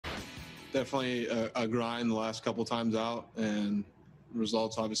definitely a grind the last couple times out, and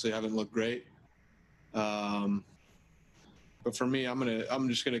results obviously haven't looked great. Um, but for me, I'm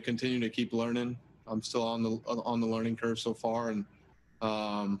just gonna continue to keep learning. I'm still on the learning curve so far, and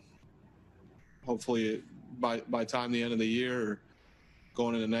um, hopefully by time the end of the year or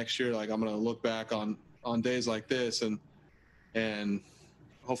going into next year, like I'm gonna look back on days like this and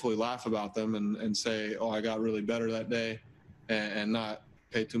hopefully laugh about them and say, oh, I got really better that day, and not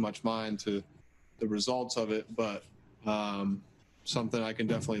pay too much mind to the results of it, but something I can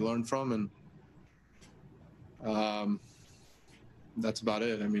definitely learn from, and um, that's about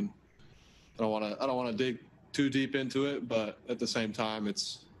it. I mean, I don't want to dig too deep into it, but at the same time,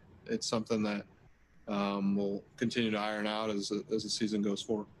 it's something that we'll continue to iron out as the season goes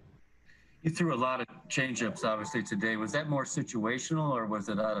forward. You threw a lot of changeups, obviously, today. Was that more situational, or was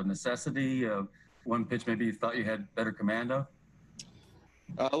it out of necessity? One pitch maybe you thought you had better command of?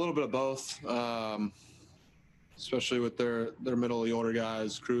 A little bit of both, especially with their middle of the order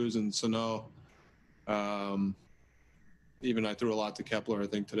guys, Cruz and Sano. Um, Even I threw a lot to Kepler, I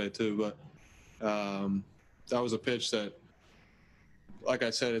think, today too. But that was a pitch that, like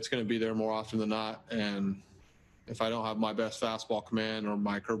I said, it's going to be there more often than not. And if I don't have my best fastball command or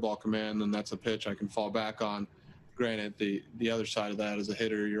my curveball command, then that's a pitch I can fall back on. Granted, the other side of that as a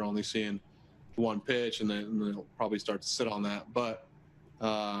hitter, you're only seeing one pitch, and then they'll probably start to sit on that. But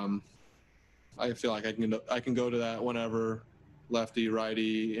um, I feel like I can go to that whenever, lefty,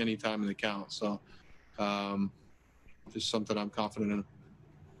 righty, anytime in the count. So um, just something I'm confident in.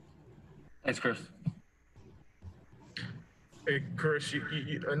 Thanks, Kris. Hey, Kris,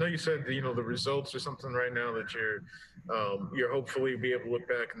 I know you said that, the results are something right now that you're hopefully be able to look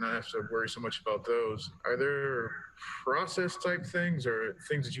back and not have to worry so much about those. Are there process type things or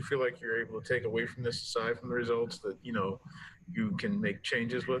things that you feel like you're able to take away from this aside from the results that, you can make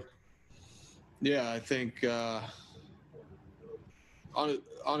changes with? Yeah, I think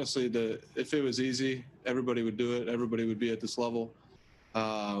honestly, if it was easy, everybody would do it. Everybody would be at this level.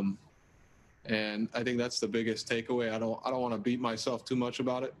 Um, and I think that's the biggest takeaway. I don't want to beat myself too much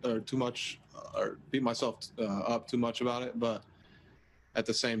about it, or beat myself up too much about it. But at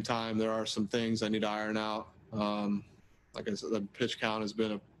the same time, there are some things I need to iron out. Like I said, the pitch count has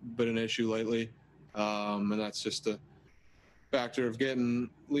been an issue lately, and that's just a factor of getting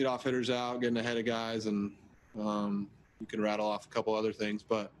leadoff hitters out, getting ahead of guys, and you can rattle off a couple other things.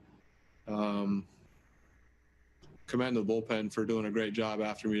 But commend the bullpen for doing a great job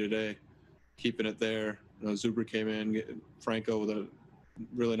after me today, keeping it there. Zuber came in, Franco with a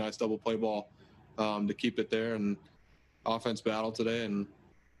really nice double play ball to keep it there, and offense battle today, and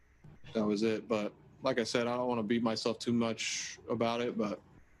that was it. But like I said, I don't want to beat myself too much about it, but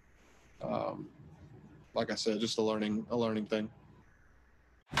like I said, just a learning thing.